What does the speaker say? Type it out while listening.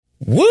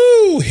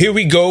Woo! Here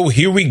we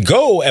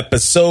go.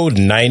 Episode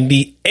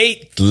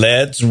 98.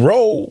 Let's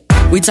roll.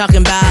 We talking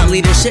about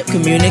leadership,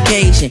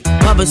 communication,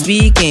 public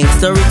speaking,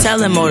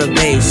 storytelling,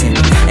 motivation.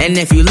 And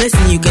if you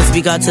listen, you can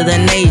speak out to the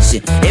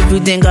nation. If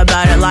you think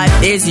about it, life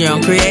is your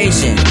own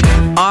creation.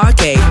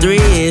 RK3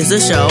 is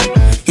the show.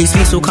 He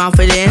speaks with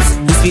confidence,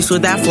 he speaks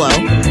with that flow.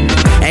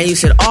 And you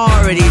should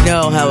already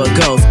know how it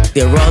goes.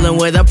 They're rolling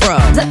with a pro.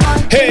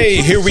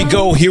 Hey, here we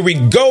go.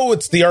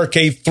 It's the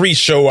RK3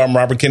 show. I'm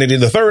Robert Kennedy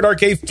III,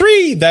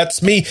 RK3.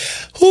 That's me.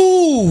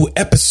 Ooh,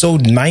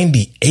 episode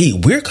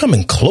 98. We're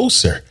coming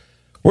closer.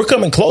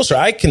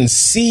 I can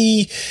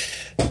see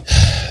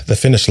the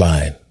finish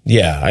line.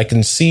 Yeah, I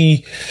can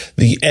see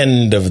the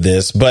end of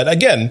this. But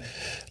again,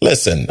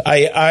 listen,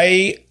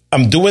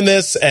 I'm doing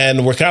this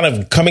and we're kind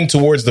of coming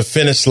towards the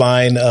finish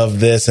line of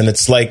this. And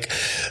it's like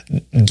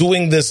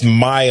doing this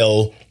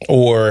mile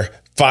or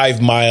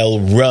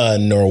 5-mile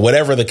run or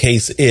whatever the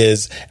case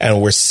is.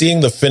 And we're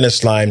seeing the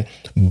finish line.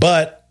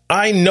 But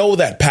I know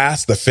that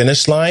past the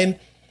finish line,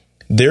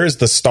 there's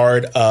the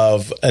start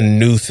of a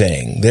new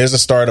thing. There's a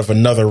start of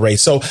another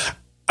race. So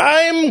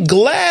I'm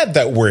glad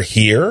that we're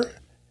here.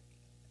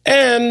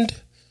 And,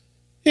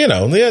 you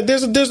know,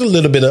 there's a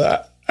little bit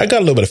of, I got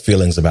a little bit of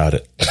feelings about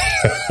it.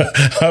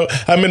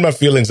 I'm in my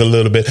feelings a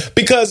little bit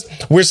because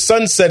we're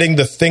sunsetting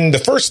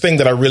the first thing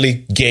that I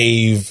really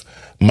gave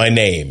my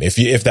name,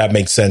 if that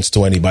makes sense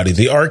to anybody.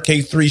 The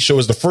RK3 show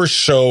is the first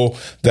show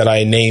that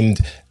I named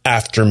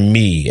after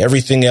me.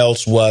 Everything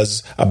else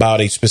was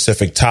about a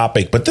specific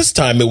topic, but this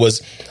time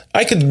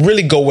I could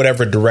really go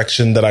whatever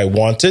direction that I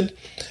wanted.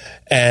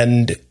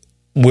 And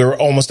we're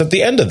almost at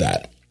the end of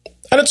that.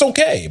 And it's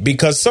okay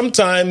because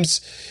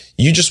sometimes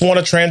you just want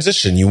to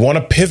transition. You want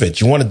to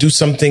pivot. You want to do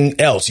something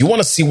else. You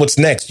want to see what's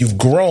next. You've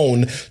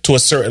grown to a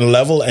certain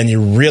level and you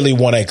really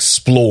want to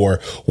explore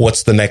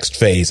what's the next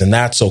phase. And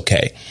that's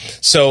okay.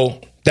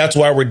 So that's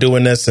why we're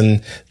doing this.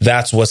 And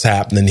that's what's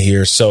happening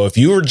here. So if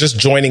you are just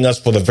joining us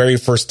for the very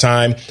first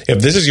time, if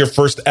this is your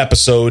first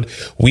episode,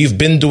 we've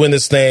been doing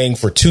this thing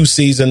for 2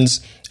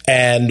 seasons.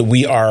 And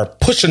we are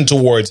pushing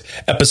towards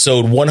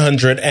episode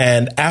 100.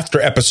 And after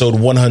episode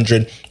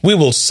 100, we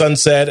will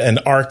sunset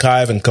and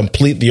archive and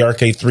complete the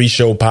RK3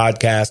 show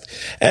podcast.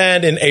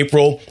 And in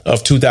April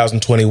of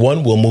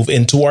 2021, we'll move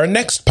into our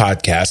next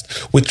podcast,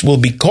 which will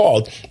be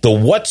called the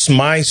What's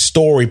My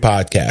Story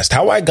podcast.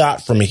 How I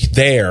got from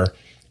there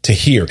to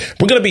here.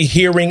 We're going to be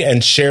hearing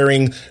and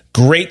sharing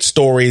great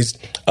stories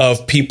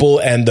of people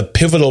and the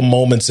pivotal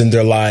moments in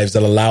their lives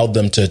that allowed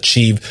them to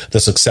achieve the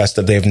success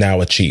that they've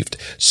now achieved.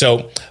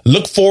 So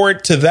look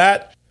forward to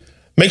that.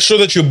 Make sure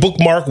that you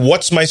bookmark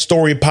What's My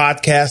Story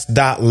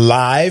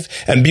podcast.live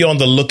and be on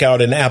the lookout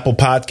in Apple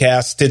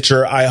Podcasts,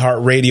 Stitcher,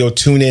 iHeartRadio,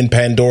 TuneIn,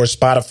 Pandora,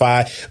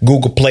 Spotify,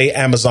 Google Play,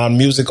 Amazon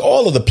Music,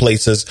 all of the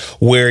places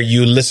where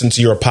you listen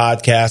to your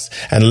podcast,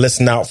 and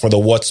listen out for the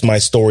What's My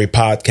Story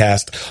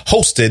podcast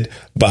hosted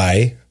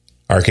by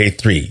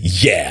RK3.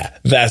 Yeah,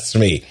 that's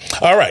me.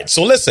 All right.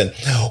 So listen,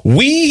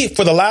 we,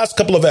 for the last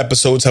couple of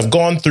episodes, have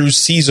gone through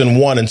season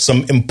 1 and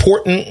some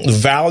important,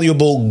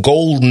 valuable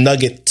gold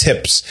nugget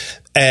tips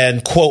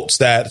and quotes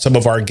that some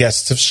of our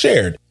guests have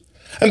shared.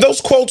 And those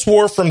quotes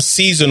were from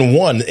season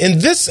 1. In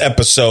this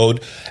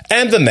episode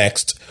and the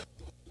next,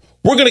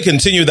 we're going to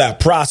continue that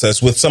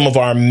process with some of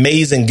our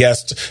amazing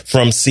guests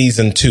from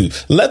season 2.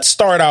 Let's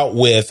start out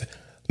with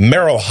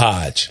Merril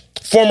Hoge,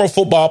 former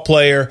football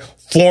player,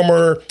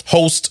 former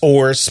host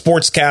or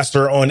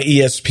sportscaster on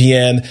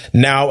ESPN,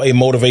 now a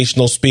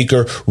motivational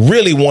speaker,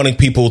 really wanting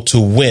people to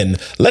win.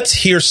 Let's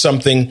hear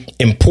something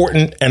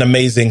important and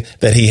amazing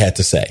that he had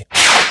to say.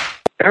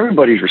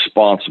 Everybody's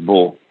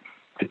responsible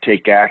to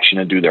take action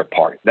and do their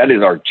part. That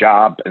is our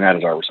job and that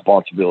is our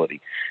responsibility.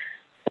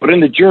 But in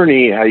the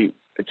journey, I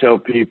tell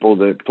people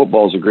that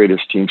football is the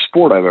greatest team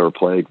sport I've ever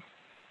played,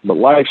 but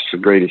life's the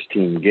greatest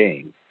team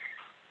game.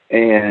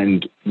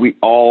 And we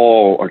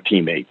all are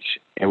teammates.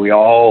 And we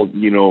all,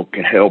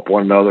 can help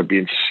one another.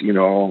 You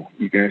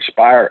can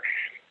inspire.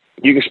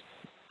 You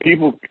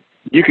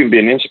can be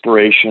an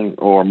inspiration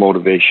or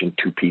motivation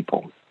to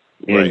people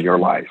in your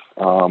life.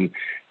 And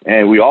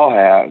we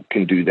all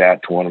can do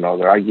that to one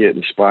another. I get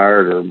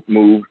inspired or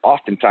moved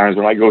oftentimes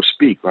when I go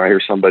speak, when I hear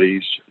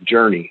somebody's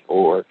journey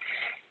or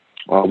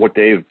what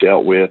they've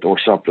dealt with or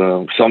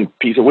some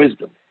piece of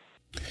wisdom.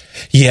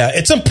 Yeah,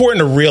 it's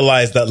important to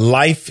realize that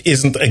life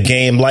isn't a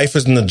game. Life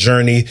isn't a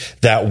journey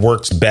that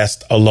works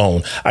best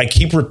alone. I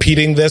keep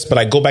repeating this, but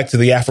I go back to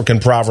the African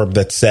proverb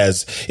that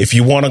says, if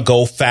you want to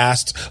go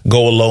fast,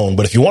 go alone.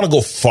 But if you want to go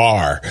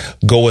far,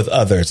 go with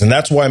others. And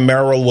that's why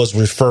Merril was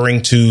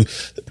referring to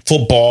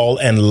football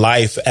and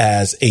life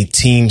as a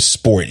team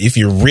sport. If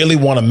you really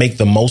want to make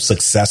the most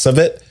success of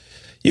it,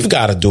 you've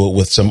got to do it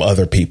with some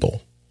other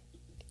people.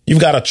 You've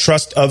got to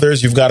trust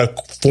others. You've got to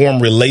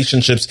form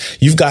relationships.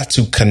 You've got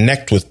to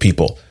connect with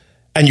people.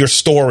 And your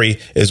story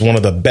is one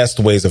of the best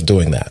ways of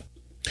doing that.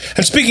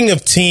 And speaking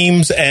of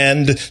teams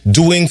and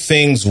doing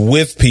things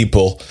with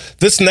people,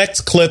 this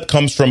next clip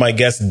comes from, I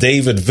guess,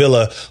 David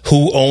Villa,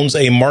 who owns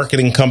a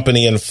marketing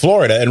company in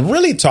Florida and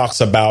really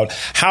talks about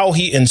how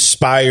he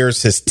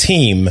inspires his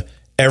team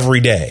every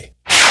day.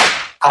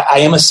 I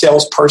am a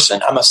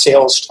salesperson. I'm a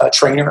sales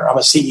trainer. I'm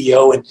a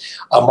CEO and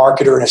a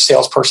marketer and a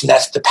salesperson.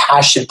 That's the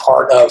passion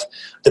part of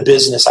the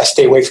business. I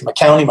stay away from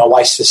accounting. My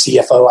wife's the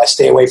CFO. I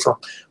stay away from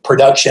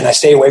production. I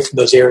stay away from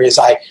those areas.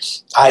 I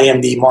am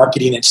the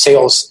marketing and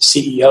sales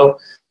CEO.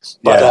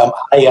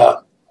 But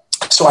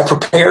so I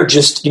prepare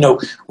just,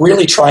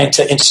 really trying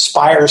to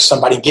inspire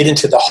somebody, get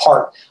into the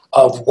heart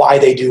of why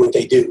they do what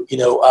they do.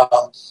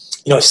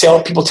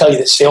 Sales people tell you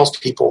that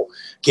salespeople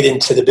get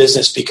into the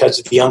business because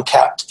of the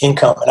uncapped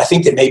income. And I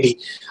think that maybe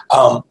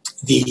the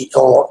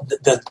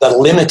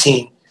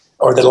limiting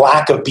or the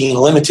lack of being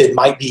limited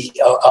might be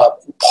a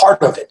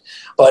part of it.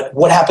 But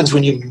what happens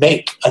when you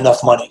make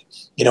enough money?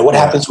 What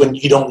happens when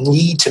you don't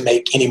need to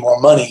make any more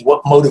money?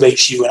 What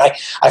motivates you? And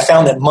I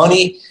found that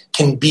money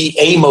can be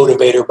a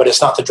motivator, but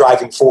it's not the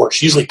driving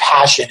force. Usually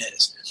passion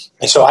is.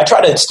 And so I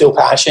try to instill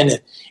passion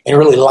and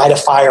really light a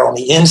fire on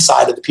the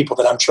inside of the people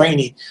that I'm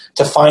training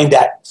to find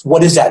that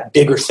what is that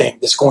bigger thing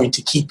that's going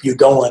to keep you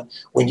going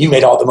when you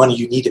made all the money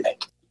you need to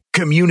make.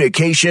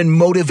 Communication,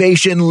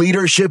 motivation,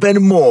 leadership,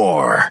 and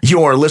more.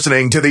 You're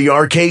listening to the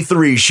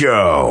RK3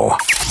 Show.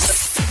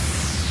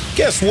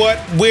 Guess what?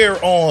 We're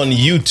on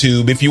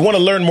YouTube. If you want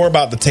to learn more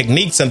about the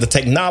techniques and the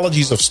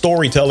technologies of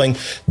storytelling,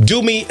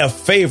 do me a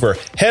favor.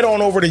 Head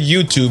on over to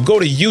YouTube. Go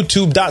to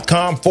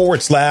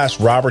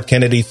youtube.com/Robert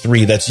Kennedy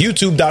 3. That's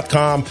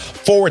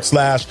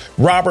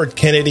youtube.com/Robert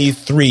Kennedy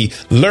 3.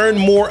 Learn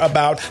more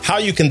about how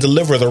you can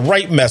deliver the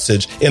right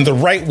message in the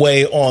right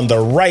way on the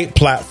right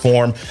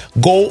platform.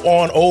 Go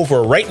on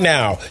over right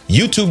now,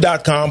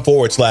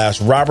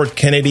 youtube.com/Robert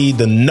Kennedy,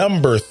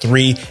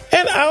 3,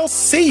 and I'll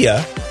see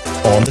ya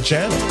on the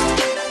channel.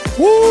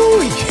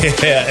 Woo,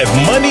 yeah. If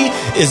money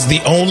is the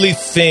only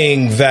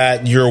thing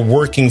that you're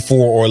working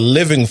for or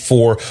living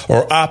for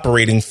or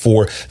operating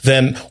for,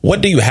 then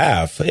what do you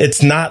have?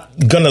 It's not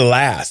going to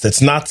last.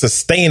 It's not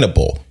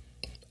sustainable.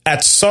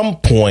 At some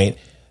point,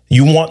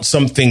 you want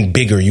something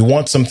bigger. You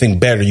want something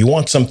better. You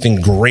want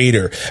something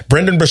greater.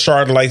 Brendan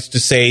Burchard likes to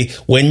say,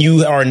 when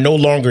you are no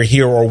longer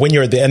here or when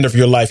you're at the end of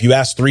your life, you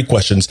ask 3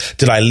 questions.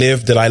 Did I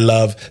live? Did I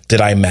love?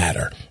 Did I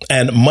matter?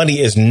 And money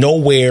is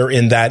nowhere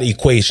in that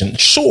equation.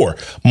 Sure,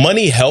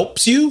 money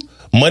helps you.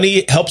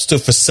 Money helps to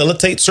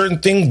facilitate certain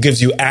things,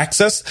 gives you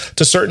access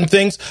to certain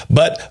things,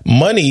 but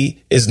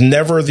money is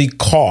never the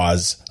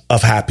cause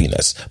of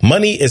happiness.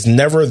 Money is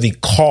never the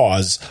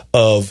cause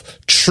of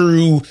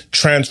true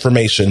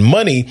transformation.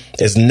 Money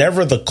is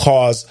never the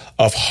cause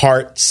of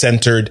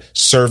heart-centered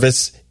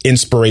service,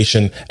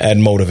 inspiration,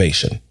 and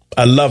motivation.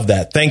 I love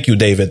that. Thank you,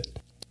 David.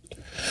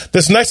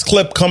 This next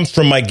clip comes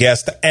from my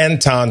guest,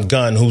 Anton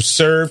Gunn, who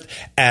served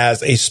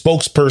as a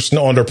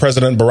spokesperson under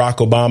President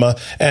Barack Obama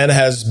and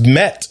has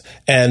met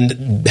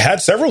and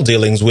had several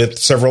dealings with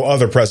several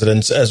other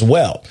presidents as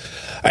well.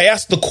 I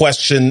asked the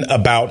question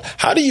about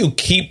how do you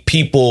keep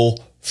people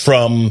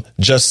from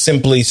just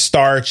simply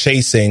star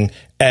chasing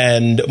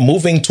and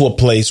moving to a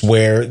place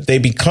where they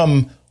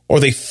become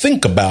or they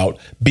think about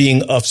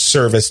being of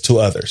service to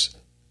others.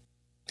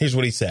 Here's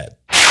what he said.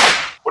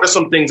 What are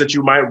some things that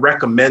you might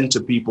recommend to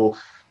people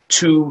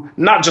to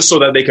not just so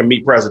that they can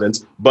meet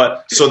presidents,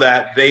 but so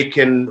that they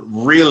can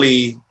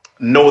really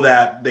know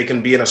that they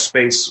can be in a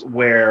space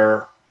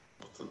where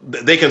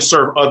they can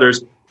serve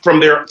others from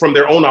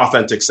their own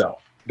authentic self?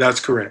 That's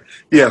correct.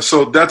 Yeah,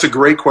 so that's a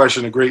great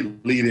question, a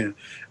great lead-in.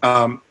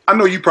 I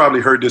know you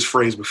probably heard this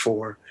phrase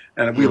before,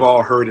 and we've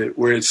all heard it,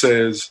 where it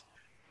says,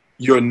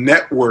 your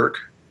network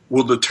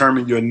will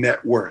determine your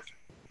net worth.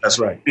 That's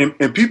right.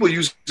 And people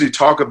usually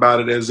talk about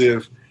it as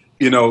if,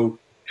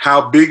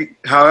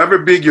 however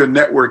big your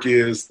network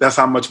is, that's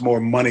how much more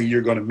money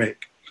you're going to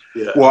make.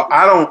 Yeah. Well,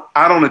 I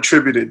don't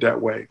attribute it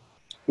that way.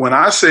 When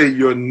I say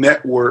your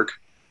network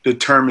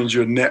determines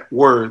your net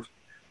worth,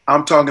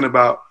 I'm talking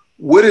about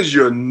what is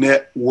your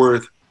net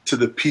worth to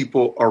the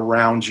people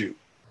around you?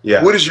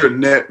 Yeah. What is your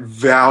net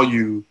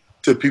value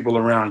to people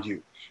around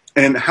you?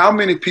 And how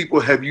many people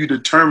have you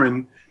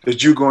determined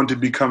that you're going to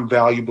become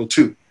valuable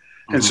to?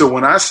 Mm-hmm. And so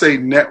when I say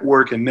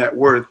network and net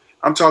worth,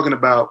 I'm talking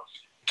about,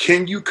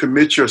 can you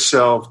commit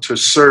yourself to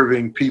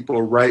serving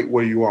people right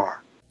where you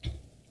are?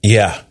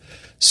 Yeah.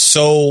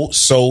 So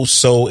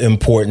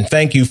important.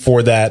 Thank you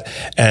for that,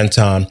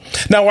 Anton.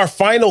 Now, our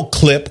final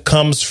clip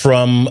comes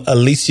from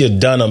Alicia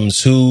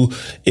Dunhams, who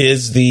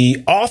is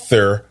the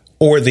author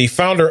or the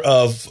founder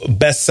of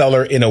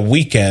Bestseller in a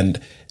Weekend.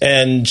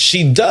 And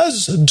she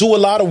does do a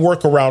lot of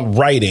work around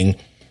writing.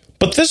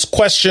 But this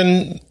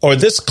question or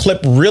this clip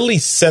really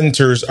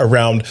centers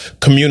around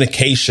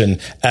communication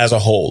as a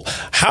whole.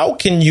 How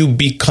can you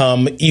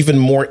become even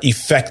more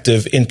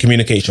effective in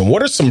communication?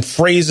 What are some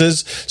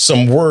phrases,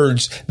 some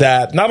words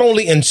that not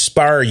only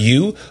inspire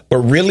you, but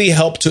really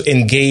help to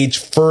engage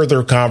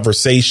further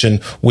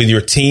conversation with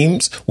your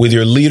teams, with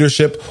your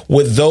leadership,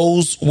 with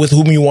those with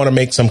whom you want to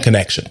make some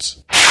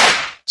connections?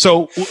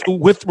 So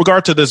with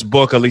regard to this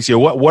book, Alicia,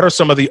 what are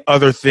some of the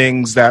other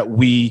things that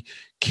we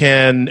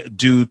can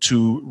do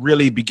to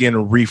really begin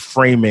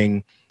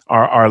reframing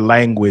our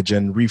language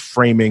and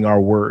reframing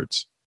our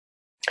words?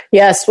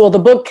 Yes. Well, the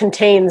book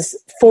contains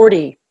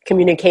 40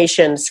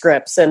 communication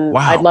scripts, and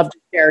wow. I'd love to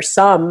share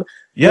some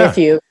with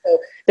you. So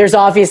there's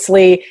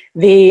obviously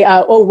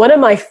one of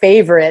my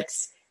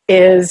favorites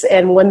is,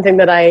 and one thing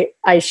that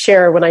I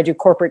share when I do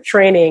corporate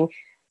training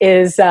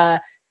is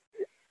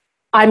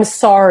I'm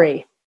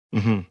sorry.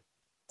 Mm-hmm.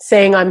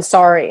 Saying I'm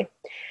sorry.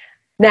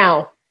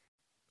 Now,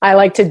 I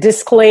like to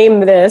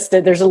disclaim this,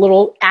 that there's a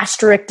little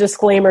asterisk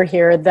disclaimer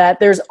here, that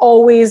there's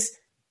always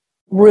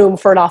room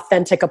for an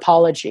authentic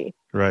apology.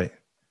 Right.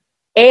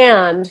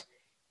 And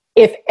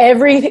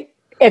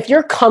if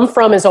your come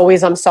from is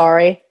always I'm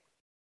sorry,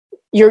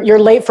 you're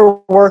late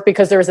for work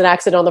because there was an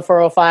accident on the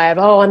 405.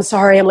 Oh, I'm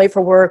sorry, I'm late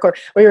for work. Or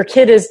your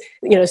kid is,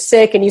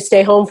 sick and you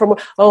stay home from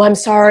work. Oh, I'm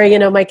sorry,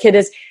 my kid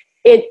is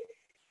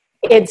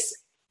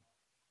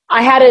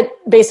I had it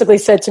basically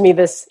said to me,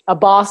 a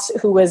boss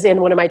who was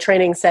in one of my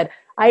trainings said,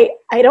 I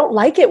don't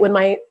like it when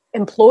my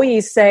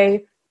employees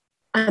say,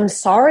 I'm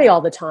sorry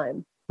all the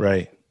time.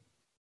 Right.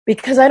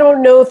 Because I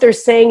don't know if they're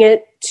saying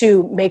it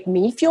to make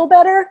me feel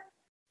better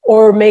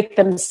or make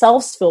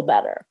themselves feel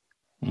better.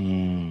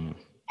 Mm.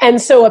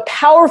 And so a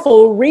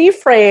powerful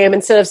reframe,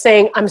 instead of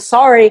saying, I'm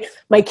sorry,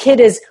 my kid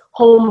is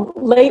home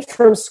late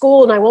from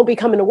school and I won't be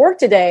coming to work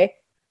today.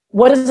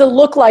 What does it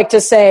look like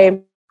to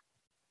say,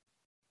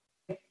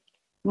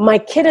 my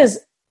kid is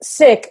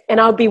sick and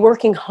I'll be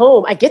working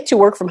home. I get to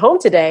work from home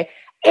today,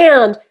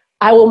 and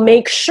I will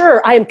make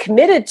sure I am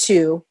committed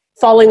to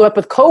following up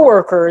with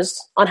coworkers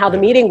on how the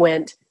meeting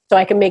went, so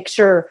I can make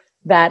sure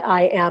that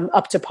I am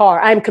up to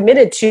par. I'm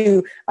committed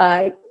to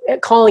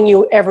calling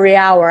you every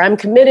hour. I'm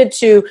committed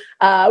to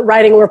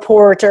writing a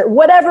report or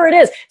whatever it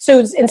is. So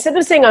instead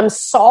of saying I'm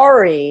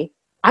sorry,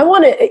 I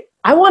want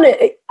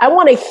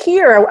to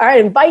hear. I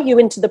invite you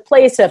into the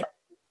place of,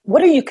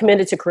 what are you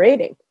committed to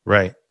creating?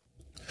 Right.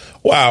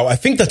 Wow, I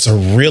think that's a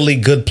really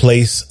good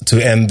place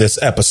to end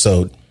this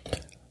episode.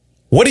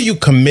 What are you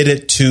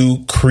committed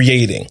to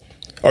creating?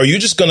 Are you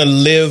just going to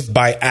live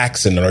by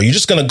accident? Are you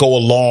just going to go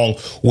along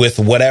with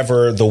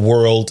whatever the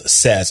world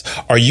says?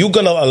 Are you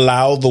going to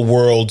allow the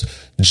world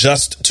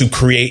just to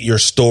create your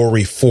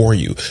story for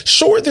you?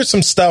 Sure, there's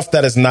some stuff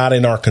that is not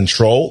in our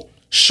control.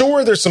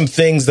 Sure, there's some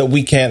things that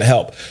we can't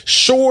help.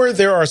 Sure,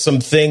 there are some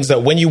things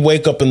that when you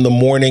wake up in the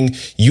morning,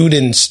 you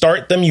didn't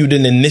start them, you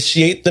didn't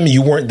initiate them,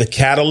 you weren't the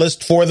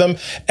catalyst for them,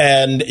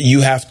 and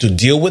you have to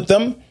deal with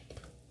them.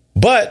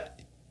 But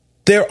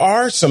there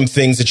are some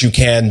things that you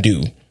can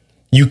do.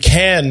 You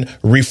can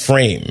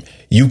reframe.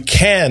 You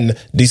can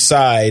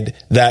decide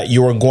that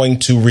you are going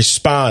to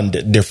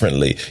respond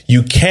differently.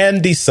 You can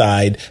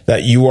decide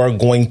that you are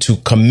going to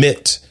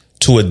commit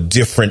to a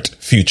different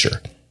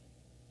future.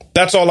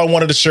 That's all I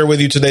wanted to share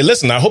with you today.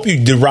 Listen, I hope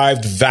you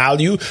derived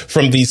value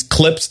from these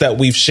clips that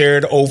we've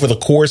shared over the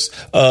course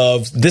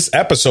of this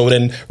episode,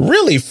 and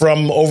really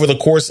from over the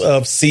course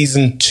of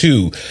season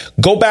 2.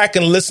 Go back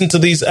and listen to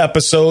these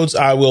episodes.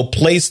 I will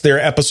place their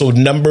episode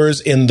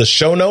numbers in the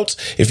show notes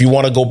if you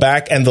want to go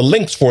back, and the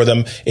links for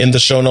them in the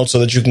show notes so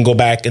that you can go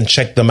back and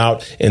check them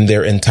out in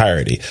their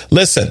entirety.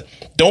 Listen,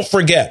 don't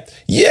forget,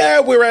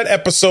 we're at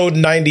episode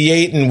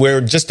 98 and we're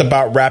just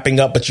about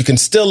wrapping up, but you can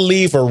still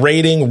leave a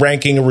rating,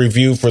 ranking, a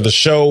review for the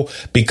show,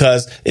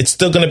 because it's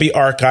still going to be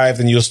archived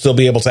and you'll still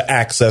be able to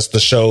access the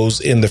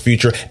shows in the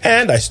future.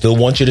 And I still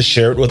want you to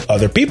share it with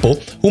other people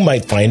who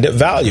might find it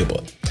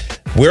valuable.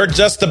 We're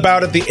just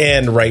about at the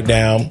end right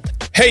now.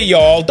 Hey,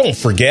 y'all, don't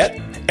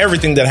forget,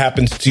 everything that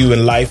happens to you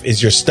in life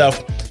is your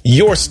stuff.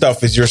 Your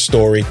stuff is your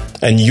story,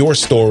 and your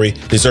story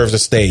deserves a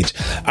stage.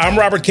 I'm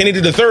Robert Kennedy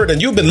III,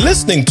 and you've been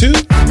listening to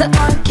The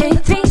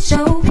RK3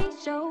 Show.